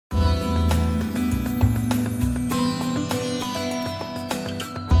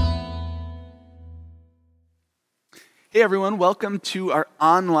Hey everyone, welcome to our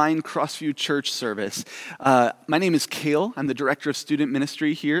online Crossview Church service. My name is Cale. I'm the Director of Student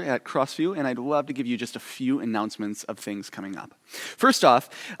Ministry here at Crossview, and I'd love to give you just a few announcements of things coming up. First off,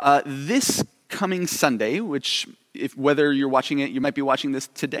 this coming Sunday, which whether you're watching it, you might be watching this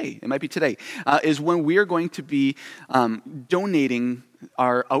today, it might be today, is when we are going to be donating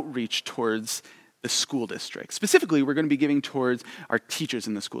our outreach towards the school district. Specifically, we're going to be giving towards our teachers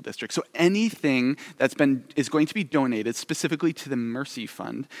in the school district. So anything is going to be donated specifically to the Mercy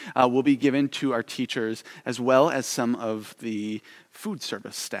Fund will be given to our teachers as well as some of the food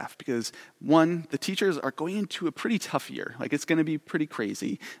service staff. Because one, the teachers are going into a pretty tough year. Like it's going to be pretty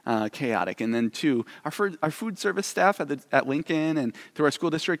crazy, chaotic. And then two, our food service staff at Lincoln and through our school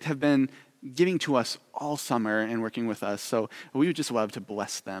district have been giving to us all summer and working with us. So we would just love to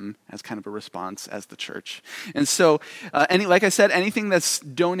bless them as kind of a response as the church. And so, like I said, anything that's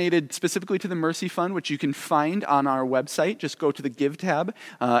donated specifically to the Mercy Fund, which you can find on our website, just go to the Give tab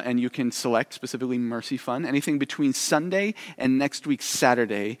and you can select specifically Mercy Fund. Anything between Sunday and next week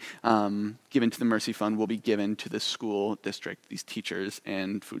Saturday given to the Mercy Fund will be given to the school district, these teachers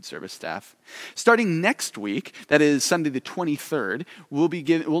and food service staff. Starting next week, that is Sunday the 23rd, we'll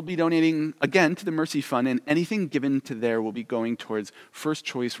be donating again to the Mercy Fund, and anything given to there will be going towards First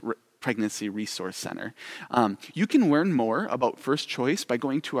Choice Pregnancy Resource Center. You can learn more about First Choice by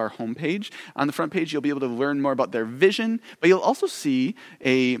going to our homepage. On the front page, you'll be able to learn more about their vision, but you'll also see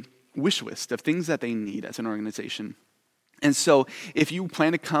a wish list of things that they need as an organization. And so if you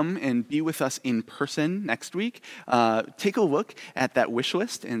plan to come and be with us in person next week, take a look at that wish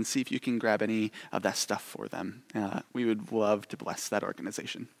list and see if you can grab any of that stuff for them. We would love to bless that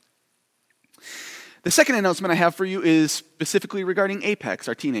organization. The second announcement I have for you is specifically regarding Apex,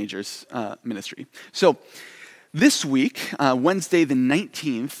 our teenagers ministry. So this week, Wednesday the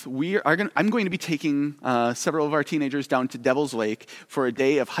 19th, I'm going to be taking several of our teenagers down to Devil's Lake for a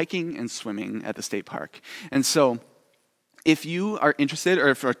day of hiking and swimming at the state park. And so if you are interested, or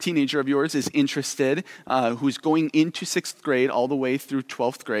if a teenager of yours is interested, who's going into 6th grade all the way through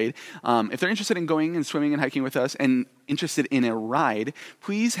 12th grade, if they're interested in going and swimming and hiking with us and interested in a ride,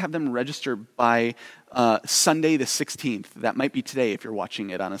 please have them register by Sunday the 16th. That might be today if you're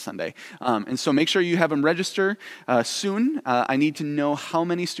watching it on a Sunday. And so make sure you have them register soon. I need to know how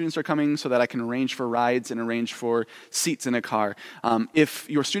many students are coming so that I can arrange for rides and arrange for seats in a car. If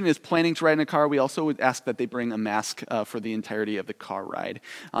your student is planning to ride in a car, we also would ask that they bring a mask for the entirety of the car ride.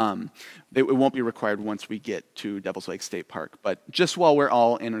 It won't be required once we get to Devil's Lake State Park, but just while we're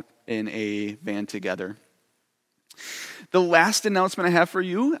all in a van together. The last announcement I have for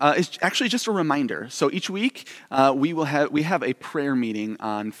you is actually just a reminder. So each week we have a prayer meeting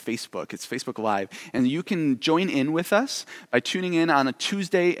on Facebook. It's Facebook Live, and you can join in with us by tuning in on a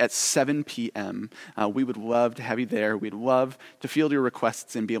Tuesday at 7 p.m. We would love to have you there. We'd love to field your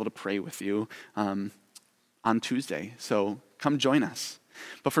requests and be able to pray with you on Tuesday. So come join us.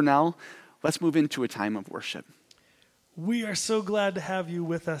 But for now, let's move into a time of worship. We are so glad to have you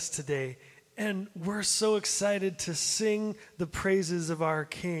with us today. And we're so excited to sing the praises of our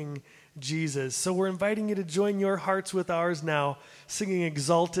King, Jesus. So we're inviting you to join your hearts with ours now, singing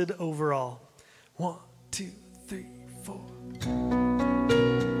Exalted Over All. 1, 2, 3, 4.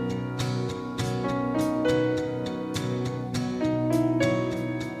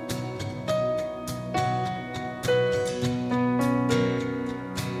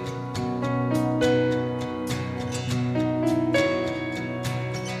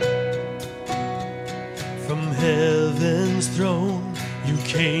 Throne, you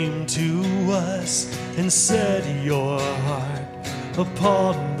came to us and set your heart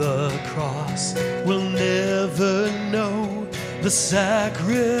upon the cross. We'll never know the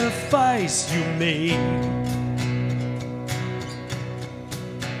sacrifice you made.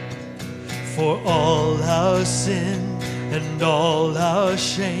 For all our sin and all our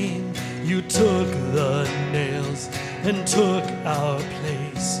shame, you took the nails and took our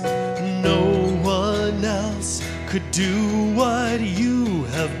place. No one else could do what you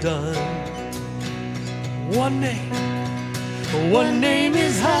have done. One name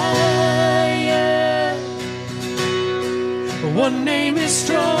is higher, one name is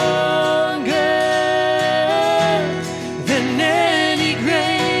stronger than any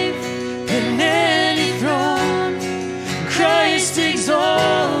grave, than any throne. Christ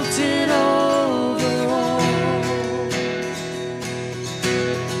exalted over all.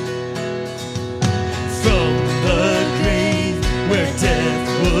 From where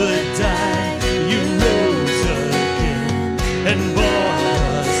death would die, you rose again and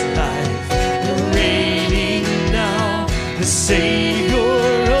brought us life. You're reigning now, the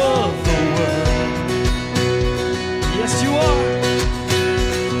Savior of the world. Yes,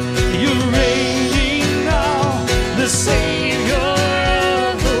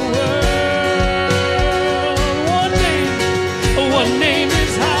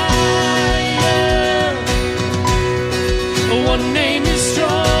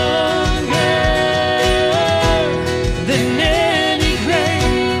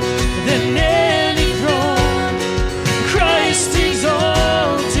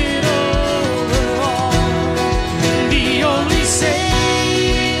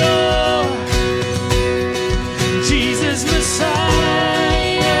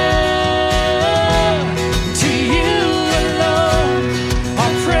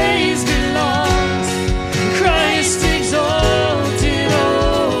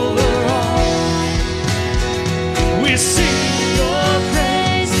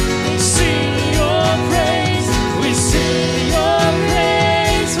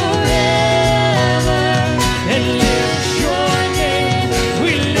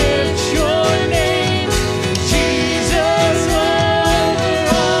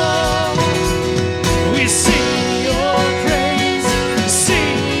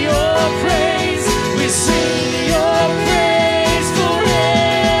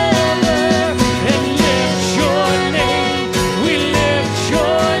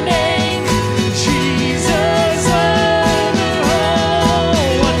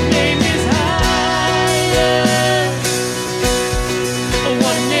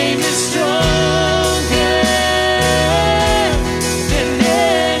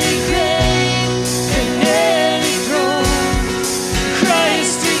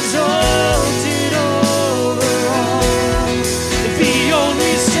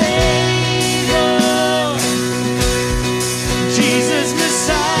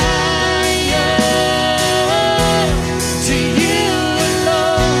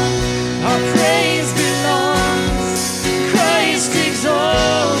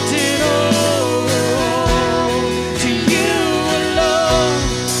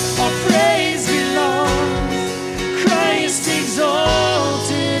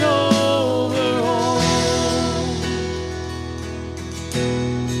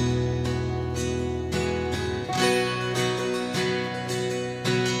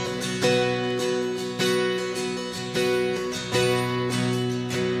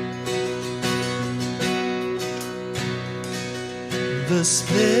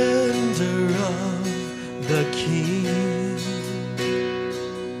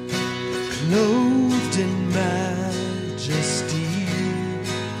 clothed in majesty.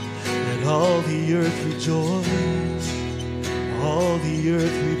 Let all the earth rejoice, all the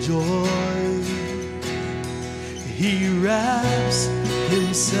earth rejoice. He wraps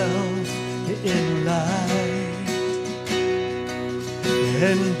himself in light,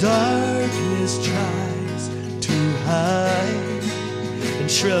 and darkness tries to hide, and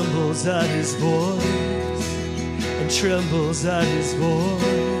trembles at his voice, and trembles at his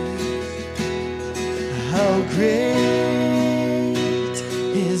voice. How great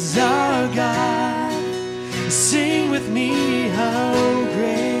is our God? Sing with me, how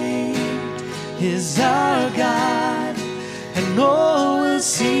great is our God, and all will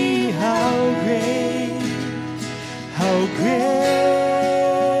see how great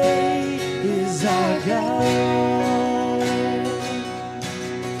is our God.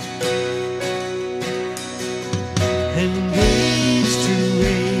 And age to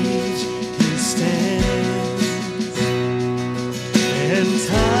age he stands, and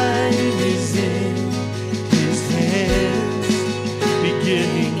time is in his hands,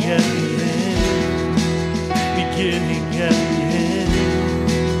 beginning at the end, beginning at the end.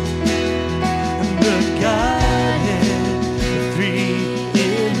 And the Godhead, the three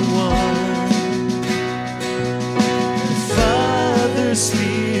in one, the Father,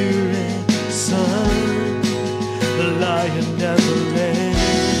 Spirit, Son, the Lion and the Lamb,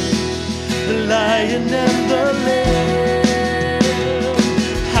 the Lion and the Lamb.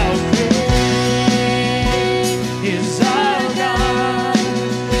 How great is our God?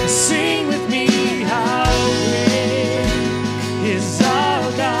 Sing with me, how great is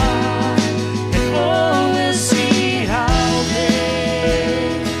our God, and all will see how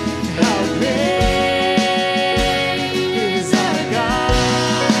great is our God.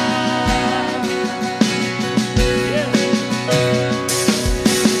 Yeah.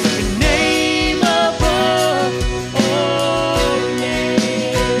 The name above all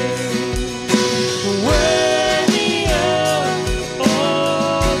names, worthy of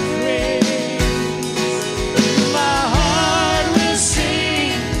all praise. My heart will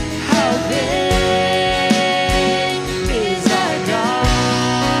sing, how great is our God.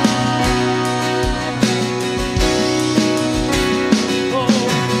 Oh,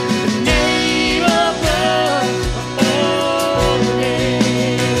 the name above all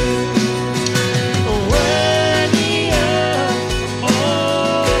names, worthy of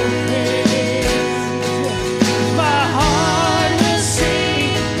all praise. My heart will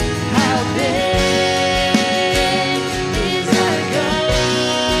sing, how great is our God.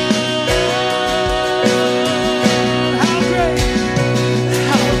 How great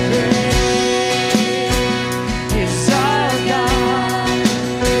is our God.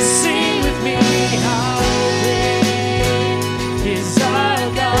 Sing with me, how great is our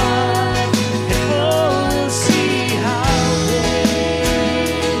God, and all will see how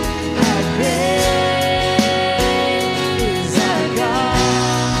great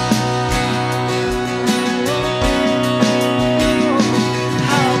is our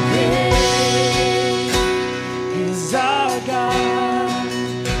God. How great is our God.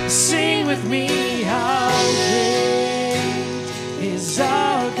 Sing with me, how great is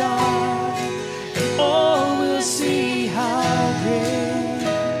our God, and all will see how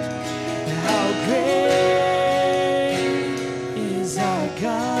great is our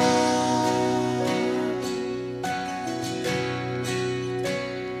God.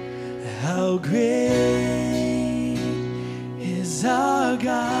 How great is our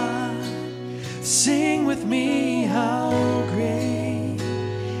God. Sing with me, how great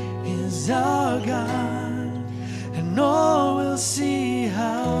is our God, and all will see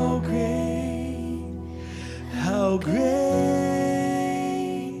how great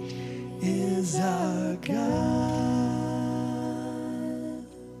is our God.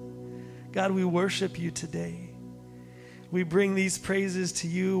 God, we worship you today. We bring these praises to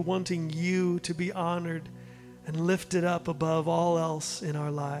you, wanting you to be honored and lifted up above all else in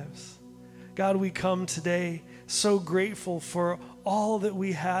our lives. God, we come today so grateful for all that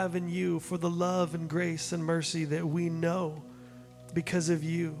we have in you, for the love and grace and mercy that we know because of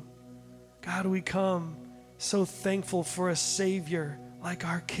you. God, we come so thankful for a Savior like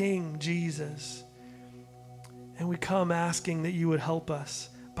our King, Jesus. And we come asking that you would help us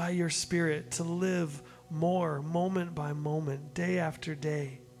by your Spirit to live more moment by moment, day after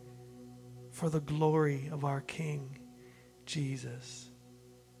day, for the glory of our King, Jesus.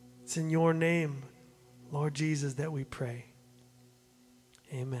 It's in your name, Lord Jesus, that we pray.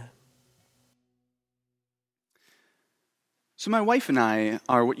 Amen. So my wife and I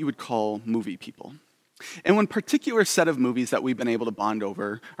are what you would call movie people. And one particular set of movies that we've been able to bond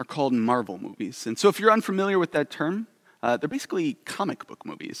over are called Marvel movies. And so if you're unfamiliar with that term, they're basically comic book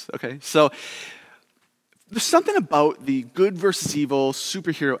movies, okay? So there's something about the good versus evil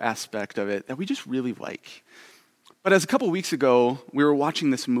superhero aspect of it that we just really like. But as a couple weeks ago, we were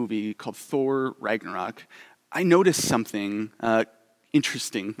watching this movie called Thor Ragnarok, I noticed something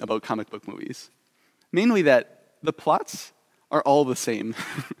interesting about comic book movies. Mainly that the plots are all the same.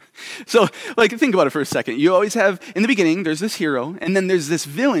 So, think about it for a second. You always have, in the beginning, there's this hero, and then there's this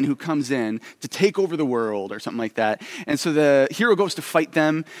villain who comes in to take over the world or something like that. And so the hero goes to fight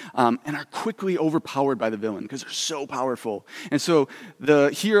them and are quickly overpowered by the villain because they're so powerful. And so the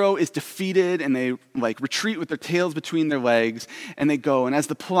hero is defeated, and they retreat with their tails between their legs, and they go. And as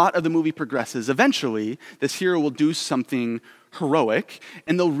the plot of the movie progresses, eventually, this hero will do something heroic,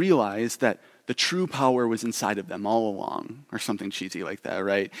 and they'll realize that the true power was inside of them all along, or something cheesy like that,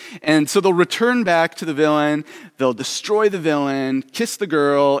 right? And so they'll return back to the villain, they'll destroy the villain, kiss the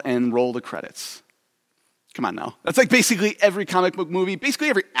girl, and roll the credits. Come on now. That's basically every comic book movie, basically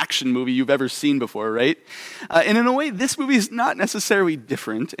every action movie you've ever seen before, right? And in a way, this movie is not necessarily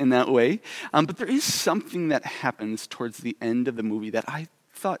different in that way, but there is something that happens towards the end of the movie that I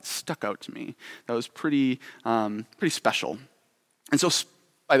thought stuck out to me. That was pretty special. And so,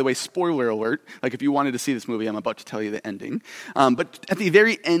 by the way, spoiler alert, if you wanted to see this movie, I'm about to tell you the ending. But at the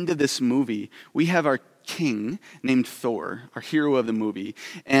very end of this movie, we have our king named Thor, our hero of the movie,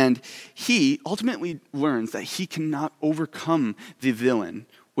 and he ultimately learns that he cannot overcome the villain,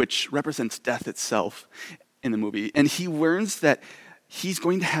 which represents death itself in the movie. And he learns that he's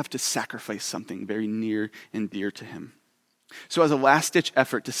going to have to sacrifice something very near and dear to him. So as a last-ditch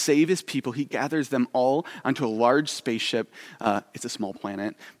effort to save his people, he gathers them all onto a large spaceship. It's a small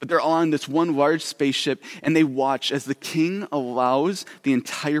planet, but they're all on this one large spaceship, and they watch as the king allows the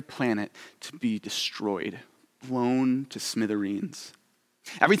entire planet to be destroyed, blown to smithereens.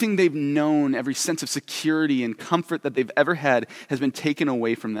 Everything they've known, every sense of security and comfort that they've ever had has been taken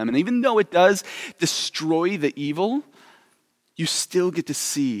away from them. And even though it does destroy the evil, you still get to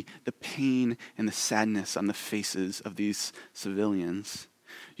see the pain and the sadness on the faces of these civilians.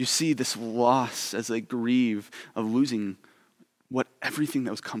 You see this loss as they grieve of losing everything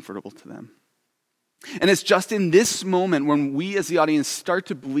that was comfortable to them. And it's just in this moment when we as the audience start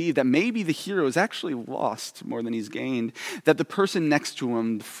to believe that maybe the hero is actually lost more than he's gained, that the person next to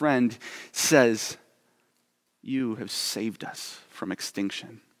him, the friend, says, "You have saved us from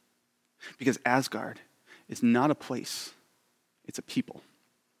extinction." Because Asgard is not a place. It's a people.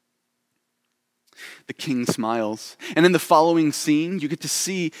 The king smiles. And in the following scene, you get to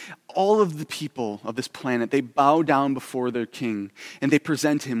see all of the people of this planet. They bow down before their king, and they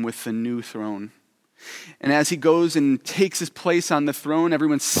present him with the new throne. And as he goes and takes his place on the throne,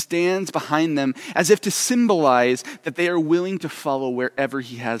 everyone stands behind them as if to symbolize that they are willing to follow wherever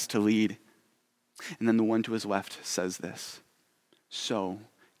he has to lead. And then the one to his left says this, "So,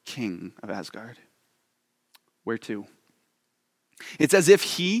 King of Asgard, where to?" It's as if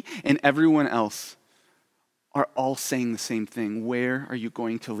he and everyone else are all saying the same thing. Where are you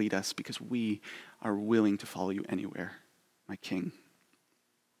going to lead us? Because we are willing to follow you anywhere, my king.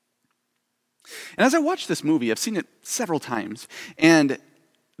 And as I watched this movie, I've seen it several times, and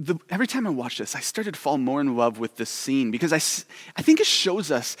every time I watched this, I started to fall more in love with this scene because I think it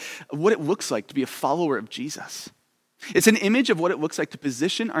shows us what it looks like to be a follower of Jesus. It's an image of what it looks like to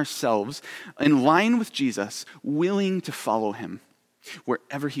position ourselves in line with Jesus, willing to follow him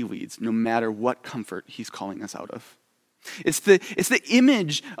wherever he leads, no matter what comfort he's calling us out of. It's the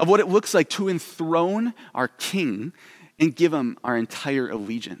image of what it looks like to enthrone our king and give him our entire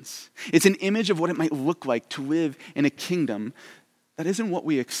allegiance. It's an image of what it might look like to live in a kingdom that isn't what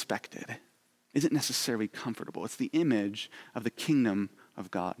we expected, isn't necessarily comfortable. It's the image of the kingdom of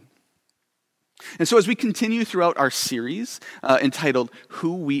God. And so as we continue throughout our series entitled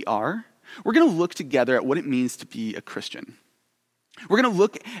Who We Are, we're going to look together at what it means to be a Christian. We're going to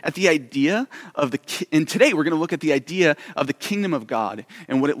look at the idea of and today we're going to look at the idea of the kingdom of God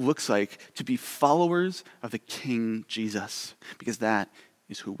and what it looks like to be followers of the King Jesus, because that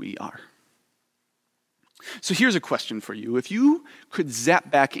is who we are. So here's a question for you. If you could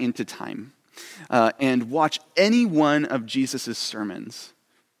zap back into time and watch any one of Jesus' sermons,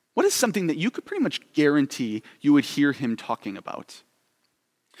 what is something that you could pretty much guarantee you would hear him talking about?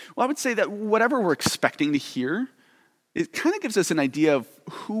 Well, I would say that whatever we're expecting to hear, it kind of gives us an idea of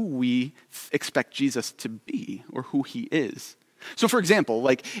who we expect Jesus to be or who he is. So for example,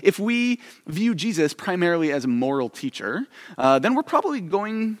 if we view Jesus primarily as a moral teacher, then we're probably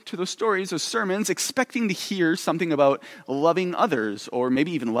going to those stories, those sermons, expecting to hear something about loving others or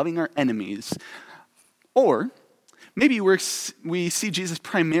maybe even loving our enemies. Or maybe we see Jesus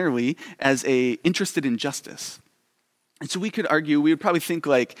primarily as interested in justice. And so we could argue, we would probably think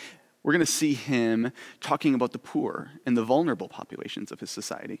like, we're going to see him talking about the poor and the vulnerable populations of his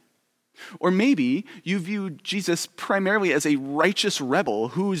society. Or maybe you view Jesus primarily as a righteous rebel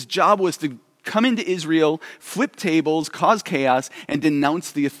whose job was to come into Israel, flip tables, cause chaos, and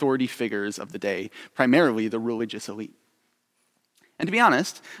denounce the authority figures of the day, primarily the religious elite. And to be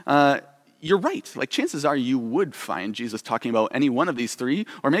honest, you're right. Like, chances are you would find Jesus talking about any one of these three,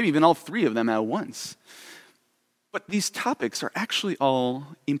 or maybe even all three of them at once. But these topics are actually all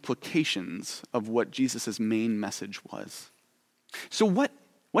implications of what Jesus' main message was. So what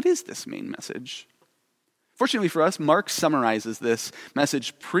is this main message? Fortunately for us, Mark summarizes this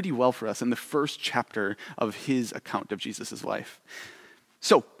message pretty well for us in the first chapter of his account of Jesus' life.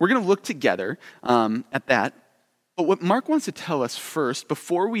 So we're going to look together at that. But what Mark wants to tell us first,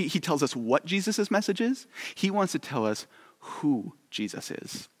 before he tells us what Jesus' message is, he wants to tell us who Jesus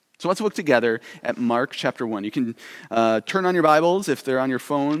is. So let's look together at Mark chapter 1. You can turn on your Bibles if they're on your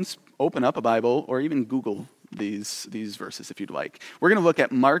phones, open up a Bible, or even Google these verses if you'd like. We're going to look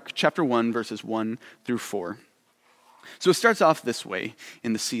at Mark chapter 1, verses 1 through 4. So it starts off this way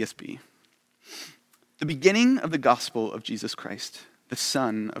in the CSB. The beginning of the gospel of Jesus Christ, the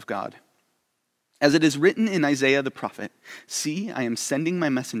Son of God. As it is written in Isaiah the prophet, "See, I am sending my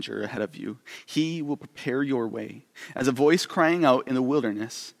messenger ahead of you. He will prepare your way. As a voice crying out in the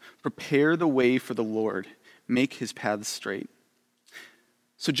wilderness, prepare the way for the Lord. Make his paths straight."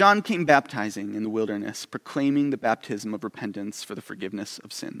 So John came baptizing in the wilderness, proclaiming the baptism of repentance for the forgiveness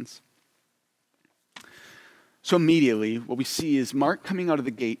of sins. So immediately, what we see is Mark coming out of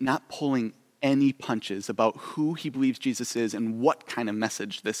the gate, not pulling any punches about who he believes Jesus is and what kind of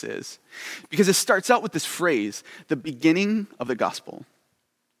message this is. Because it starts out with this phrase, the beginning of the gospel.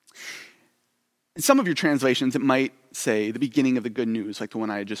 In some of your translations, it might say the beginning of the good news, like the one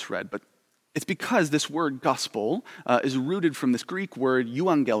I had just read, but it's because this word gospel is rooted from this Greek word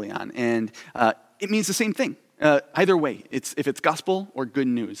euangelion, and it means the same thing. Either way, if it's gospel or good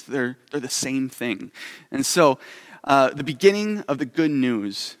news, they're the same thing. And so the beginning of the good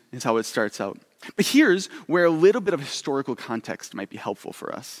news is how it starts out. But here's where a little bit of historical context might be helpful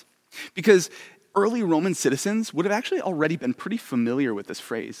for us. Because early Roman citizens would have actually already been pretty familiar with this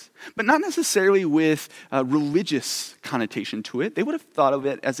phrase, but not necessarily with a religious connotation to it. They would have thought of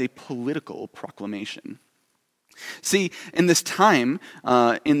it as a political proclamation. See, in this time,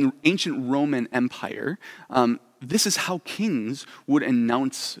 in the ancient Roman Empire, this is how kings would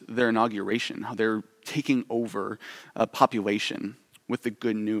announce their inauguration, how they're taking over a population with the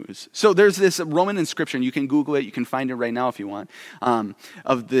good news. So there's this Roman inscription, you can Google it, you can find it right now if you want,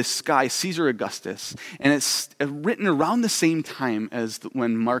 of this guy, Caesar Augustus. And it's written around the same time as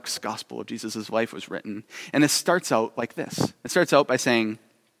when Mark's gospel of Jesus' life was written. And it starts out like this. It starts out by saying,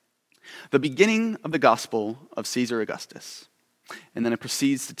 "The beginning of the gospel of Caesar Augustus." And then it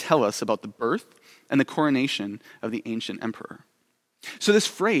proceeds to tell us about the birth and the coronation of the ancient emperor. So this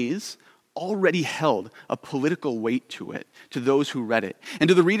phrase already held a political weight to it, to those who read it. And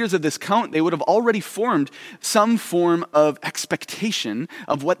to the readers of this account, they would have already formed some form of expectation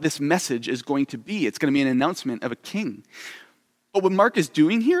of what this message is going to be. It's going to be an announcement of a king. But what Mark is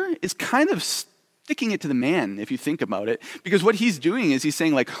doing here is kind of sticking it to the man, if you think about it. Because what he's doing is he's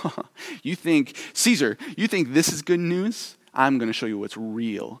saying like, you think, Caesar, you think this is good news? I'm going to show you what's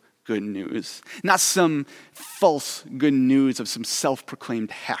real good news. Not some false good news of some self-proclaimed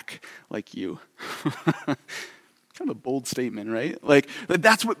hack like you. Kind of a bold statement, right? Like,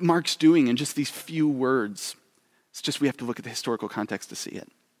 that's what Mark's doing in just these few words. It's just we have to look at the historical context to see it.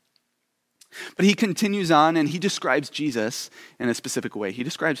 But he continues on and he describes Jesus in a specific way. He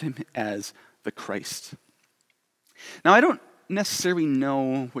describes him as the Christ. Now, I don't necessarily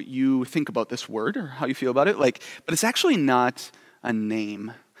know what you think about this word or how you feel about it, but it's actually not a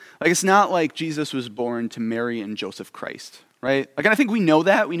name. It's not like Jesus was born to Mary and Joseph Christ, right? And I think we know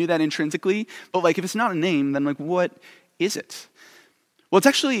that. We knew that intrinsically. But if it's not a name, then what is it? Well, it's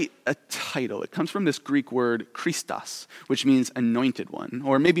actually a title. It comes from this Greek word Christos, which means anointed one,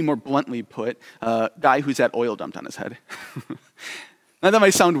 or maybe more bluntly put, guy who's had oil dumped on his head. Now, that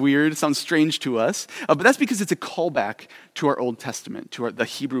might sound weird, it sounds strange to us, but that's because it's a callback to our Old Testament, to the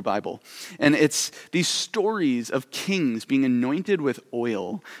Hebrew Bible. And it's these stories of kings being anointed with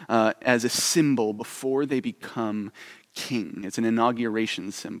oil as a symbol before they become king. It's an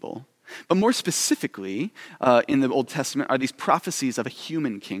inauguration symbol. But more specifically, in the Old Testament are these prophecies of a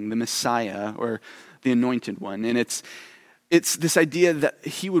human king, the Messiah, or the anointed one. And it's this idea that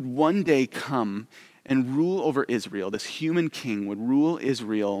he would one day come and rule over Israel. This human king would rule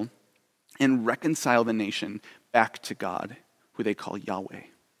Israel and reconcile the nation back to God, who they call Yahweh.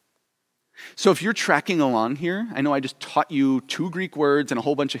 So if you're tracking along here, I know I just taught you 2 Greek words and a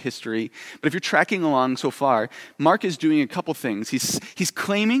whole bunch of history, but if you're tracking along so far, Mark is doing a couple things. He's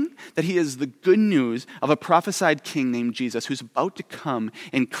claiming that he has the good news of a prophesied king named Jesus who's about to come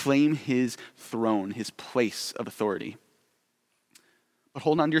and claim his throne, his place of authority. But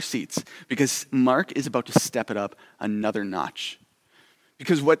hold on to your seats, because Mark is about to step it up another notch.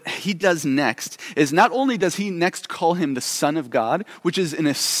 Because what he does next is not only does he next call him the Son of God, which is an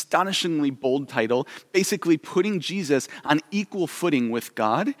astonishingly bold title, basically putting Jesus on equal footing with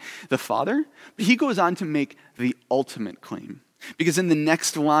God, the Father, but he goes on to make the ultimate claim. Because in the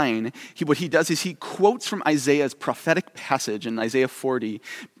next line, what he does is he quotes from Isaiah's prophetic passage in Isaiah 40,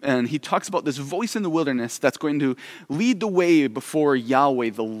 and he talks about this voice in the wilderness that's going to lead the way before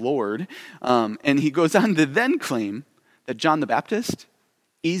Yahweh the Lord. And he goes on to then claim that John the Baptist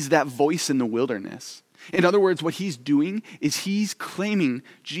is that voice in the wilderness. In other words, what he's doing is he's claiming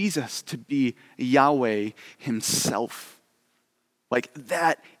Jesus to be Yahweh himself. Like,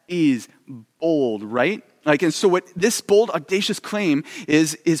 that is bold, right? And so what this bold, audacious claim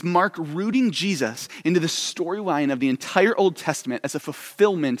is Mark rooting Jesus into the storyline of the entire Old Testament as a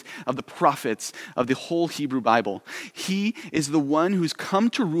fulfillment of the prophets of the whole Hebrew Bible. He is the one who's come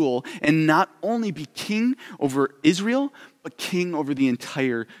to rule and not only be king over Israel, but king over the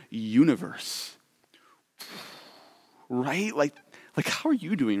entire universe. Right? Like how are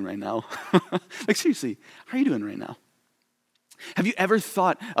you doing right now? Seriously, how are you doing right now? Have you ever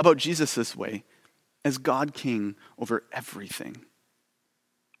thought about Jesus this way, as God king over everything?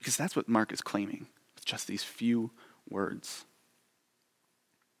 Because that's what Mark is claiming with just these few words.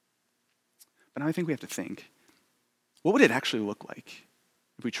 But now I think we have to think, what would it actually look like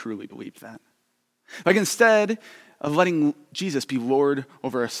if we truly believed that? Instead of letting Jesus be Lord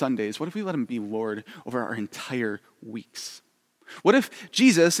over our Sundays, what if we let him be Lord over our entire weeks? What if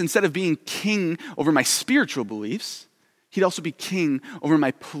Jesus, instead of being king over my spiritual beliefs, he'd also be king over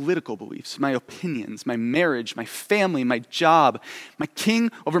my political beliefs, my opinions, my marriage, my family, my job, my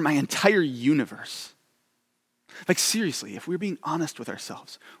king over my entire universe? Seriously, if we're being honest with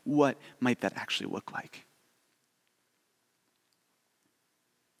ourselves, what might that actually look like?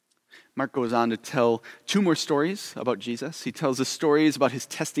 Mark goes on to tell 2 more stories about Jesus. He tells the stories about his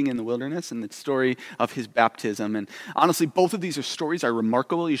testing in the wilderness and the story of his baptism. And honestly, both of these stories are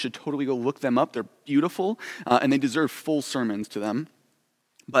remarkable. You should totally go look them up. They're beautiful, and they deserve full sermons to them.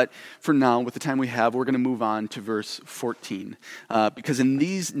 But for now, with the time we have, we're going to move on to verse 14. Because in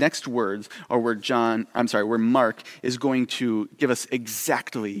these next words are where Mark is going to give us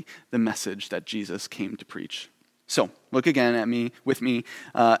exactly the message that Jesus came to preach. So, look again with me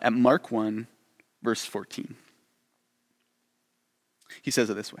at Mark 1, verse 14. He says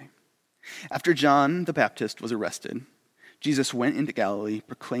it this way. After John the Baptist was arrested, Jesus went into Galilee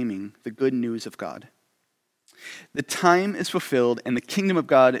proclaiming the good news of God. The time is fulfilled and the kingdom of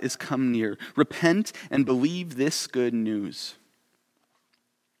God is come near. Repent and believe this good news.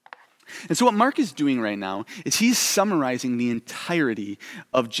 And so what Mark is doing right now is he's summarizing the entirety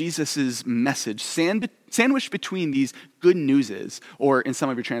of Jesus' message, sandwiched between these good newses, or in some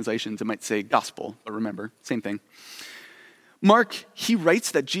of your translations it might say gospel, but remember, same thing. Mark, he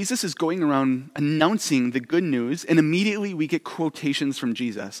writes that Jesus is going around announcing the good news, and immediately we get quotations from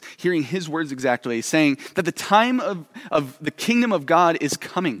Jesus, hearing his words exactly, saying that the time of the kingdom of God is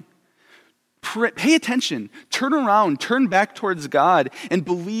coming. Pay attention, turn around, turn back towards God, and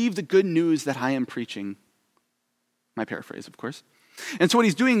believe the good news that I am preaching. My paraphrase, of course. And so what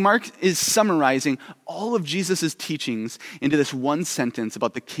he's doing, Mark is summarizing all of Jesus' teachings into this one sentence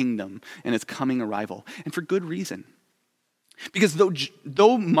about the kingdom and its coming arrival, and for good reason. Because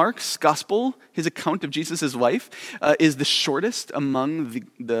though Mark's gospel, his account of Jesus' life, is the shortest among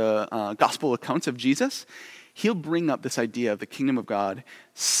the gospel accounts of Jesus, he'll bring up this idea of the kingdom of God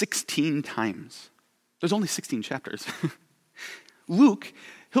 16 times. There's only 16 chapters. Luke,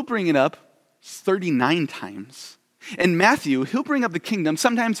 he'll bring it up 39 times. And Matthew, he'll bring up the kingdom.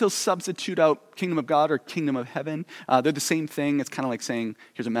 Sometimes he'll substitute out kingdom of God or kingdom of heaven. They're the same thing. It's kind of like saying,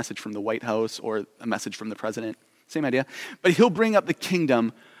 here's a message from the White House or a message from the president. Same idea. But he'll bring up the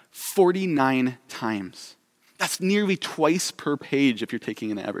kingdom 49 times. That's nearly twice per page if you're taking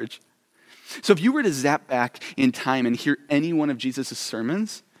an average. So if you were to zap back in time and hear any one of Jesus'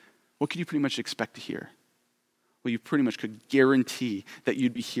 sermons, what could you pretty much expect to hear? Well, you pretty much could guarantee that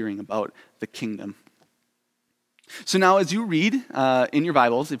you'd be hearing about the kingdom. So now as you read in your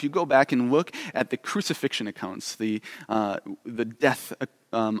Bibles, if you go back and look at the crucifixion accounts, the death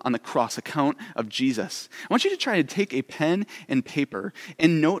on the cross account of Jesus, I want you to try to take a pen and paper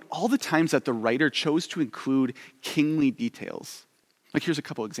and note all the times that the writer chose to include kingly details. Like here's a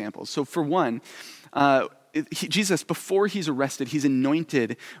couple examples. So for one, Jesus, before he's arrested, he's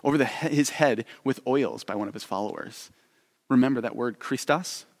anointed over his head with oils by one of his followers. Remember that word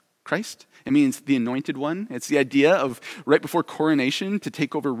Christos? Christ? It means the anointed one. It's the idea of right before coronation to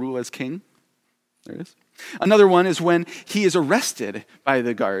take over rule as king. There it is. Another one is when he is arrested by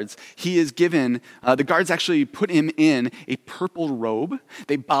the guards. He is given, the guards actually put him in a purple robe.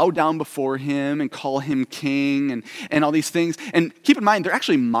 They bow down before him and call him king and all these things. And keep in mind, they're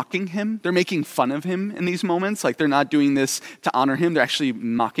actually mocking him. They're making fun of him in these moments. Like they're not doing this to honor him. They're actually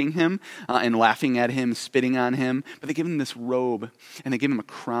mocking him and laughing at him, spitting on him. But they give him this robe and they give him a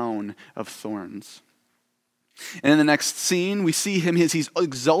crown of thorns. And in the next scene, we see him as he's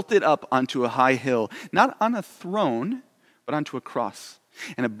exalted up onto a high hill, not on a throne, but onto a cross.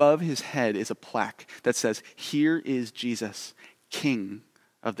 And above his head is a plaque that says, "Here is Jesus, King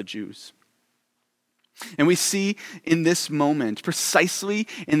of the Jews." And we see in this moment, precisely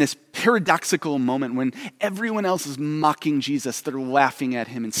in this paradoxical moment when everyone else is mocking Jesus, they're laughing at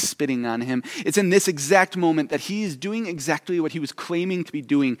him and spitting on him. It's in this exact moment that he is doing exactly what he was claiming to be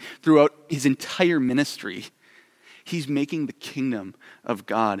doing throughout his entire ministry. He's making the kingdom of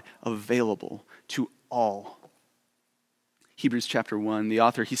God available to all. Hebrews chapter 1, the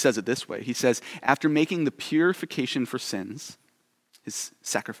author, he says it this way. He says, after making the purification for sins, his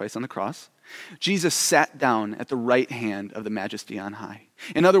sacrifice on the cross, Jesus sat down at the right hand of the Majesty on high.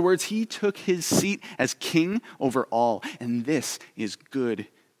 In other words, he took his seat as king over all. And this is good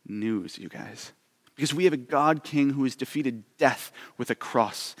news, you guys. Because we have a God king who has defeated death with a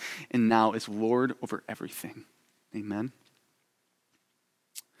cross and now is Lord over everything. Amen.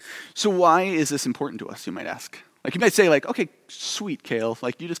 So why is this important to us, you might ask? Like you might say, like, okay, sweet, Cale.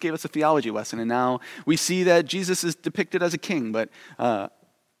 Like you just gave us a theology lesson, and now we see that Jesus is depicted as a king. But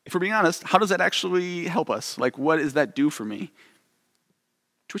if we're being honest, how does that actually help us? Like, what does that do for me?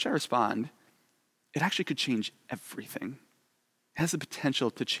 To which I respond, it actually could change everything. It has the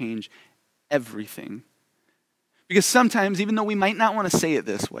potential to change everything. Because sometimes, even though we might not want to say it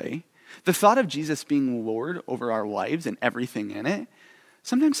this way, the thought of Jesus being Lord over our lives and everything in it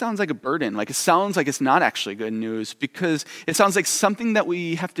sometimes sounds like a burden. Like it sounds like it's not actually good news because it sounds like something that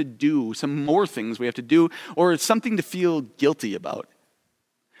we have to do, some more things we have to do, or it's something to feel guilty about.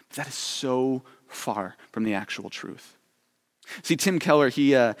 But that is so far from the actual truth. See, Tim Keller,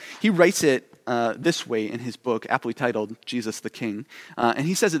 he writes it this way in his book, aptly titled Jesus the King. And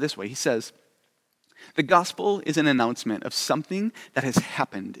he says it this way. He says, the gospel is an announcement of something that has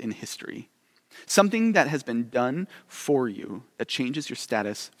happened in history, something that has been done for you that changes your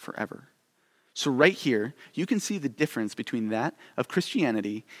status forever. So right here, you can see the difference between that of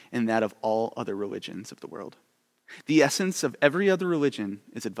Christianity and that of all other religions of the world. The essence of every other religion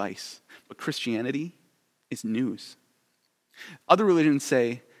is advice, but Christianity is news. Other religions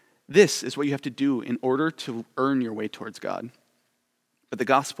say, this is what you have to do in order to earn your way towards God. But the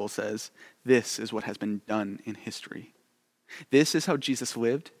gospel says, this is what has been done in history. This is how Jesus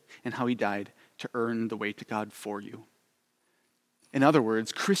lived and how he died to earn the way to God for you. In other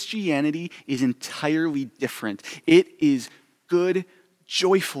words, Christianity is entirely different. It is good,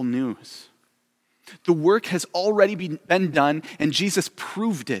 joyful news. The work has already been done, and Jesus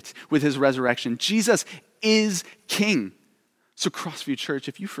proved it with his resurrection. Jesus is King. So Crossview Church,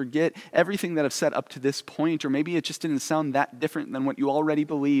 if you forget everything that I've said up to this point, or maybe it just didn't sound that different than what you already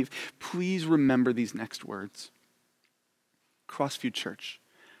believe, please remember these next words. Crossview Church,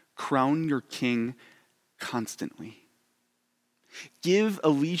 crown your King constantly. Give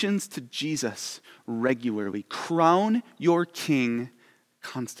allegiance to Jesus regularly. Crown your King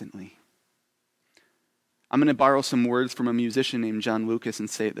constantly. I'm going to borrow some words from a musician named John Lucas and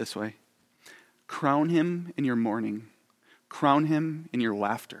say it this way. Crown him in your mourning. Crown him in your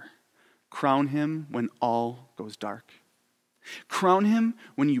laughter. Crown him when all goes dark. Crown him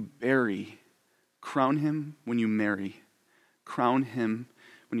when you bury. Crown him when you marry. Crown him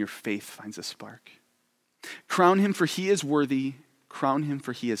when your faith finds a spark. Crown him for he is worthy. Crown him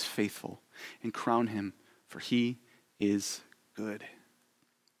for he is faithful. And crown him for he is good.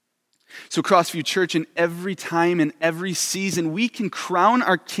 So Crossview Church, in every time and every season, we can crown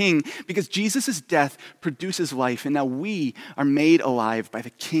our King because Jesus' death produces life, and now we are made alive by the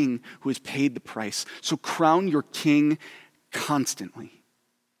King who has paid the price. So crown your King constantly.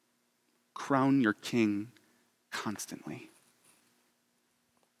 Crown your King constantly.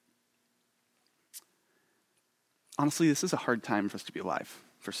 Honestly, this is a hard time for us to be alive.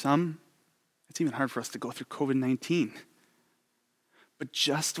 For some, it's even hard for us to go through COVID-19. But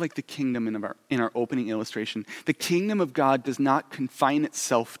just like the kingdom in our opening illustration, the kingdom of God does not confine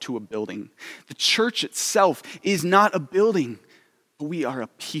itself to a building. The church itself is not a building, but we are a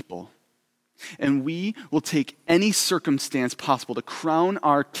people. And we will take any circumstance possible to crown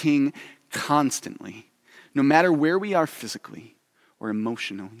our King constantly, no matter where we are physically or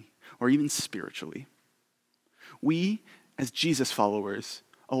emotionally or even spiritually. We, as Jesus followers,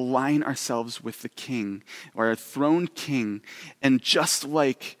 align ourselves with the King, or our throned King, and just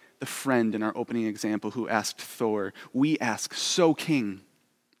like the friend in our opening example who asked Thor, we ask, so King,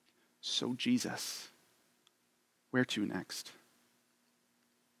 so Jesus, where to next?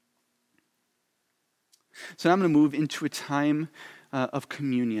 So now I'm going to move into a time of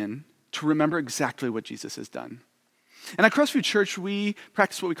communion to remember exactly what Jesus has done. And at Crossview Church, we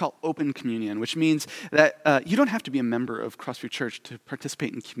practice what we call open communion, which means that you don't have to be a member of Crossview Church to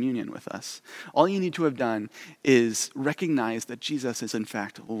participate in communion with us. All you need to have done is recognize that Jesus is in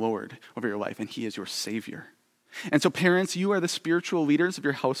fact Lord over your life and he is your Savior. And so parents, you are the spiritual leaders of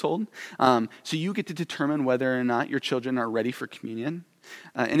your household, so you get to determine whether or not your children are ready for communion.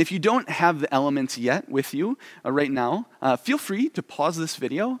 And if you don't have the elements yet with you right now, feel free to pause this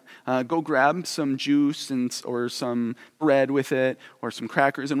video, go grab some juice or some bread with it, or some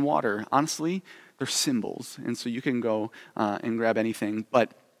crackers and water. Honestly, they're symbols, and so you can go and grab anything.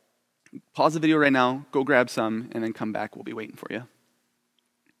 But pause the video right now, go grab some, and then come back. We'll be waiting for you.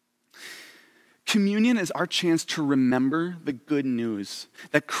 Communion is our chance to remember the good news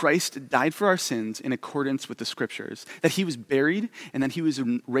that Christ died for our sins in accordance with the scriptures, that he was buried and that he was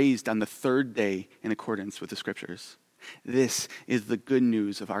raised on the third day in accordance with the scriptures. This is the good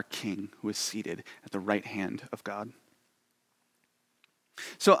news of our King who is seated at the right hand of God.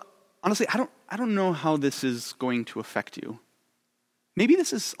 So honestly, I don't know how this is going to affect you. Maybe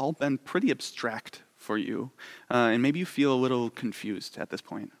this has all been pretty abstract for you, and maybe you feel a little confused at this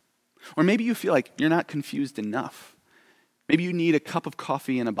point. Or maybe you feel like you're not confused enough. Maybe you need a cup of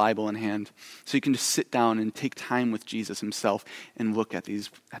coffee and a Bible in hand so you can just sit down and take time with Jesus himself and look at these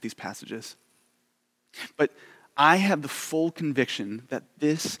passages. But I have the full conviction that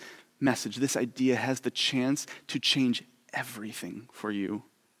this message, this idea, has the chance to change everything for you.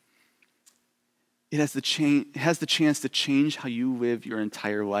 It has the chance to change how you live your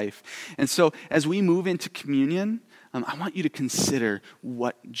entire life. And so as we move into communion, I want you to consider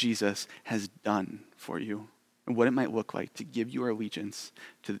what Jesus has done for you and what it might look like to give your allegiance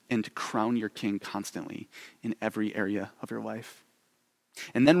and to crown your King constantly in every area of your life.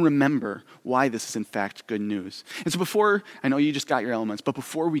 And then remember why this is in fact good news. And so I know you just got your elements, but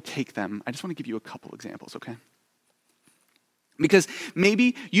before we take them, I just want to give you a couple examples, okay? Because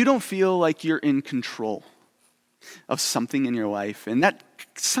maybe you don't feel like you're in control of something in your life, and that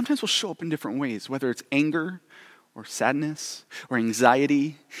sometimes will show up in different ways, whether it's anger or sadness or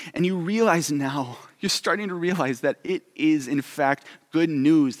anxiety, and you're starting to realize that it is in fact good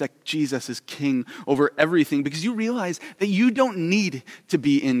news that Jesus is King over everything, because you realize that you don't need to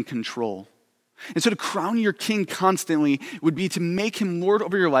be in control. And so to crown your King constantly would be to make him Lord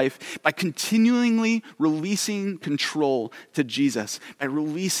over your life by continually releasing control to Jesus, by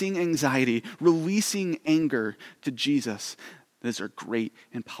releasing anxiety, releasing anger to Jesus. That is our great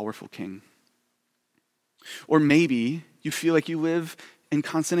and powerful King. Or maybe you feel like you live in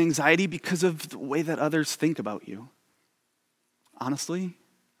constant anxiety because of the way that others think about you. Honestly,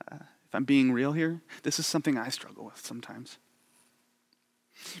 if I'm being real here, this is something I struggle with sometimes.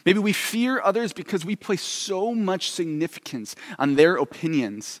 Maybe we fear others because we place so much significance on their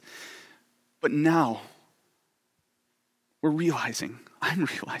opinions. But now, I'm realizing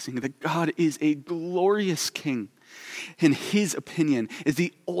that God is a glorious King, and his opinion is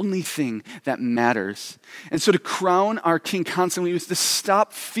the only thing that matters. And so to crown our King constantly is to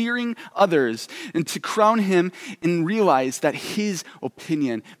stop fearing others and to crown him and realize that his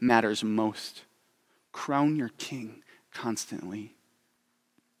opinion matters most. Crown your King constantly.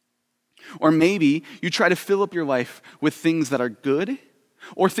 Or maybe you try to fill up your life with things that are good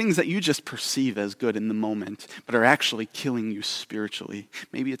or things that you just perceive as good in the moment but are actually killing you spiritually.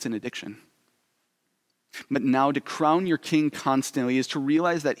 Maybe it's an addiction. But now to crown your King constantly is to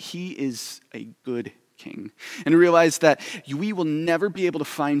realize that he is a good King, and to realize that we will never be able to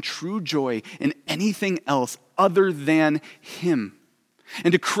find true joy in anything else other than him.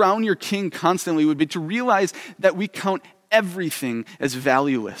 And to crown your King constantly would be to realize that we count everything as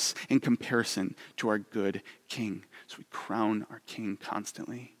valueless in comparison to our good King. So we crown our King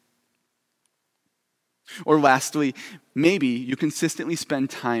constantly. Or lastly, maybe you consistently spend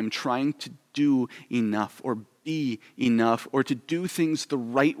time trying to do enough or be enough or to do things the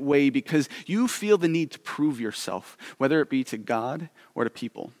right way because you feel the need to prove yourself, whether it be to God or to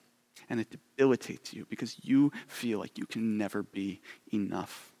people. And it debilitates you because you feel like you can never be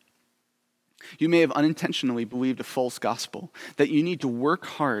enough. You may have unintentionally believed a false gospel, that you need to work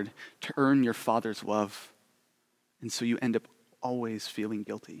hard to earn your Father's love. And so you end up always feeling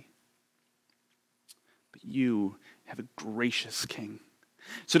guilty. But you have a gracious King.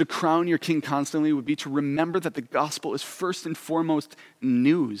 So to crown your King constantly would be to remember that the gospel is first and foremost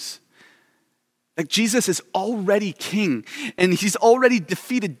news. Like Jesus is already King, and he's already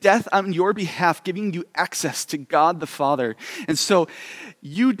defeated death on your behalf, giving you access to God the Father. And so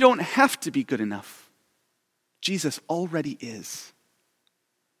you don't have to be good enough. Jesus already is.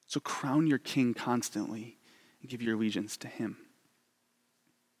 So crown your King constantly and give your allegiance to him.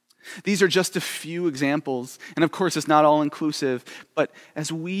 These are just a few examples, and of course it's not all inclusive, but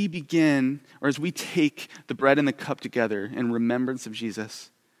as we begin, or as we take the bread and the cup together in remembrance of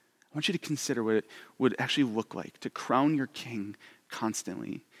Jesus, I want you to consider what it would actually look like to crown your King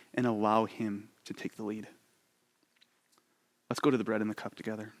constantly and allow him to take the lead. Let's go to the bread and the cup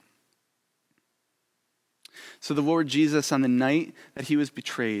together. So the Lord Jesus, on the night that he was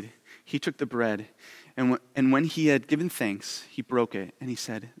betrayed, he took the bread, and when he had given thanks, he broke it, and he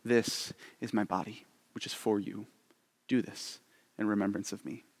said, "This is my body, which is for you. Do this in remembrance of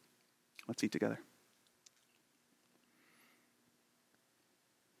me." Let's eat together.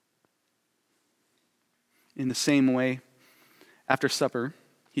 In the same way, after supper,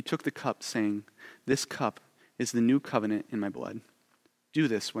 he took the cup, saying, "This cup is the new covenant in my blood. Do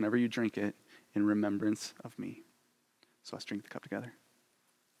this whenever you drink it in remembrance of me." So let's drink the cup together.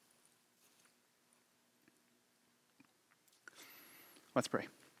 Let's pray.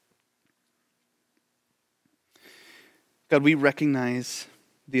 God, we recognize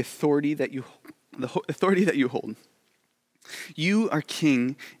the authority that you hold. You are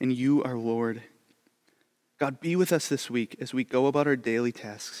King and you are Lord. God, be with us this week as we go about our daily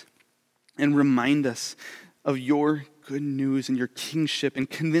tasks and remind us of your good news and your kingship and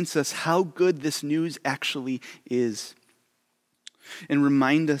convince us how good this news actually is. And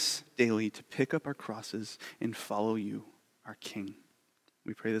remind us daily to pick up our crosses and follow you, our King.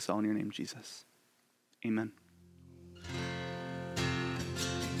 We pray this all in your name, Jesus. Amen.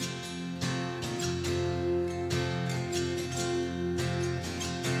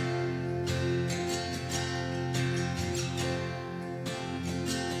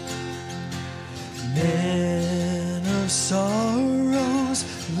 Man of sorrows,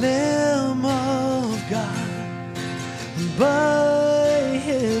 Lamb of God, by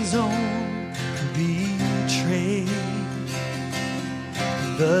his own betrayed,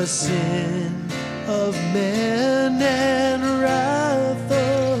 the sin of man and wrath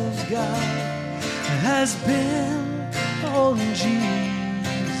of God has been on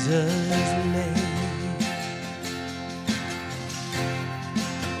Jesus laid.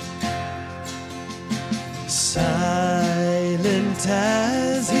 Silent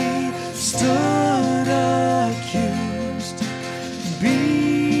as he stood accused,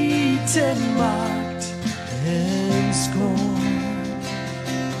 beaten, mocked, and scorned,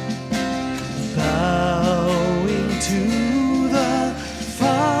 bowing to the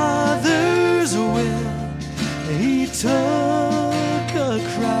Father's will, he took a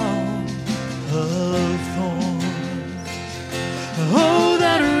crown of thorns. Oh,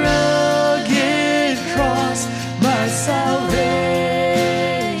 that rugged cross, my salvation,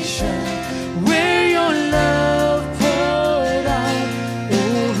 where your love poured out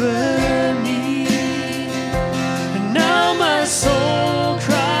over me. And now my soul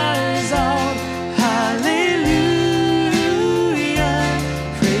cries out, hallelujah,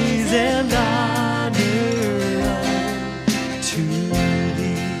 praise and honor unto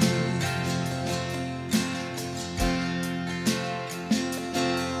thee.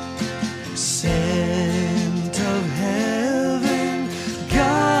 Sent of heaven,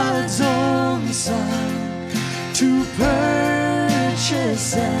 God's own Son, to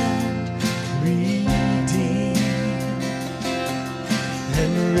purchase and redeem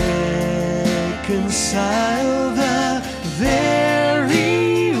and reconcile the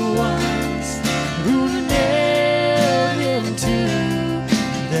very ones who nailed him to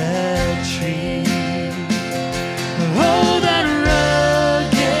that tree. Oh, that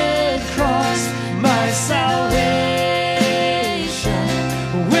rugged cross, my salvation,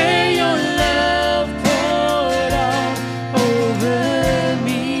 where your love poured out over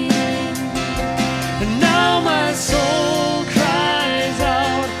me. And now my soul cries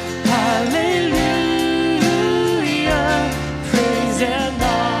out, hallelujah,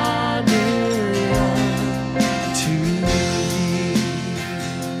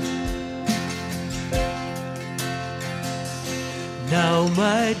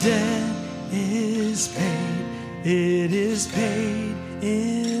 my debt is paid. It is paid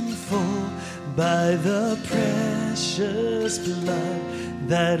in full by the precious blood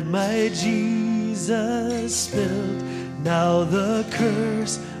that my Jesus spilled. Now the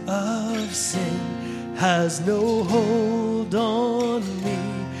curse of sin has no hold on me.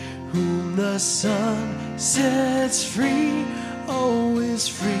 Whom the Son sets free, oh, is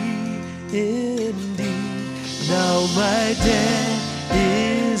free indeed. Now my debt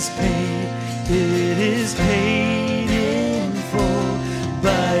is paid. It is paid in full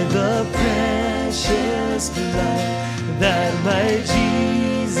by the precious blood that my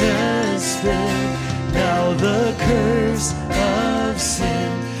Jesus spilled. Now the curse of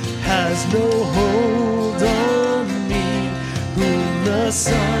sin has no hold on me. Whom the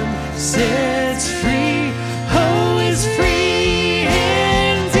Son sets free, oh, is free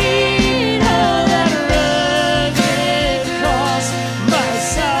indeed. Oh, that rugged cross, my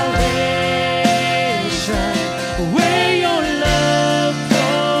salvation, where your love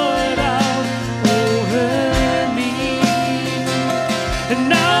poured out over me. And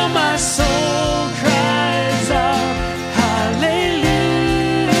now my soul cries out, hallelujah,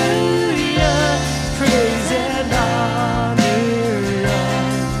 praise and honor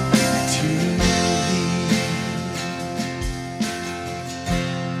unto thee.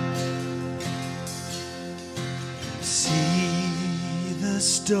 See, the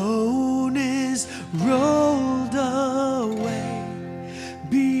stone is rolled away.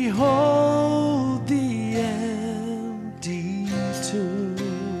 Behold the empty tomb.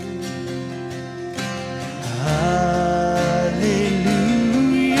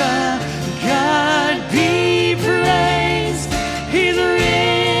 Hallelujah, God be praised. He's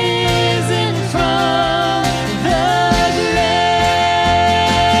risen from the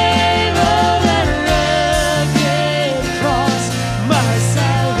grave. Oh, that rugged cross, my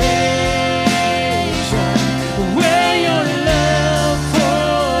salvation, where your love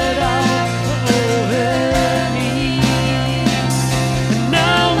poured out over me. And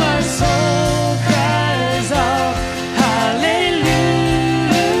now my soul cries out, hallelujah,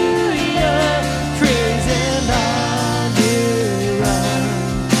 praise and honor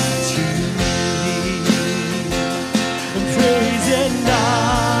unto thee. And praise and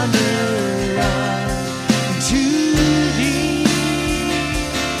honor unto thee.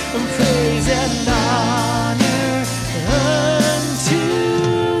 And praise and honor unto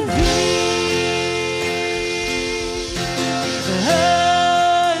thee.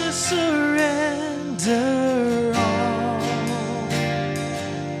 I surrender all.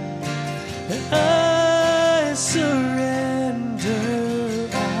 I surrender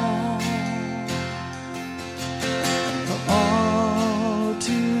all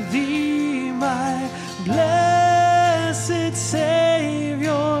to thee, my blessed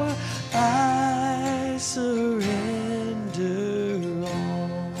Savior. I surrender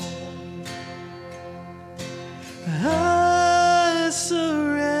all. I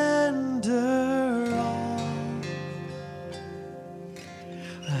surrender all.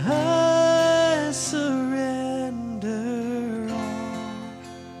 I surrender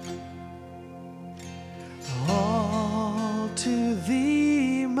all to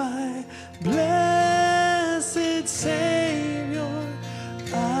thee, my blessed Savior.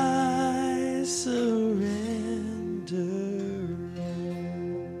 I surrender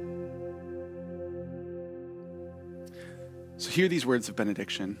all. So hear these words of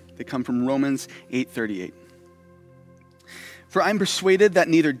benediction. They come from Romans 8:38. For I am persuaded that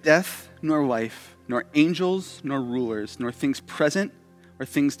neither death nor life, nor angels nor rulers, nor things present or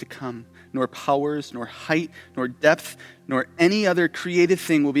things to come, nor powers, nor height, nor depth, nor any other created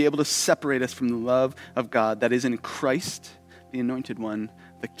thing will be able to separate us from the love of God that is in Christ, the Anointed One,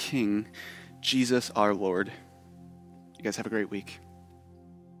 the King, Jesus our Lord. You guys have a great week.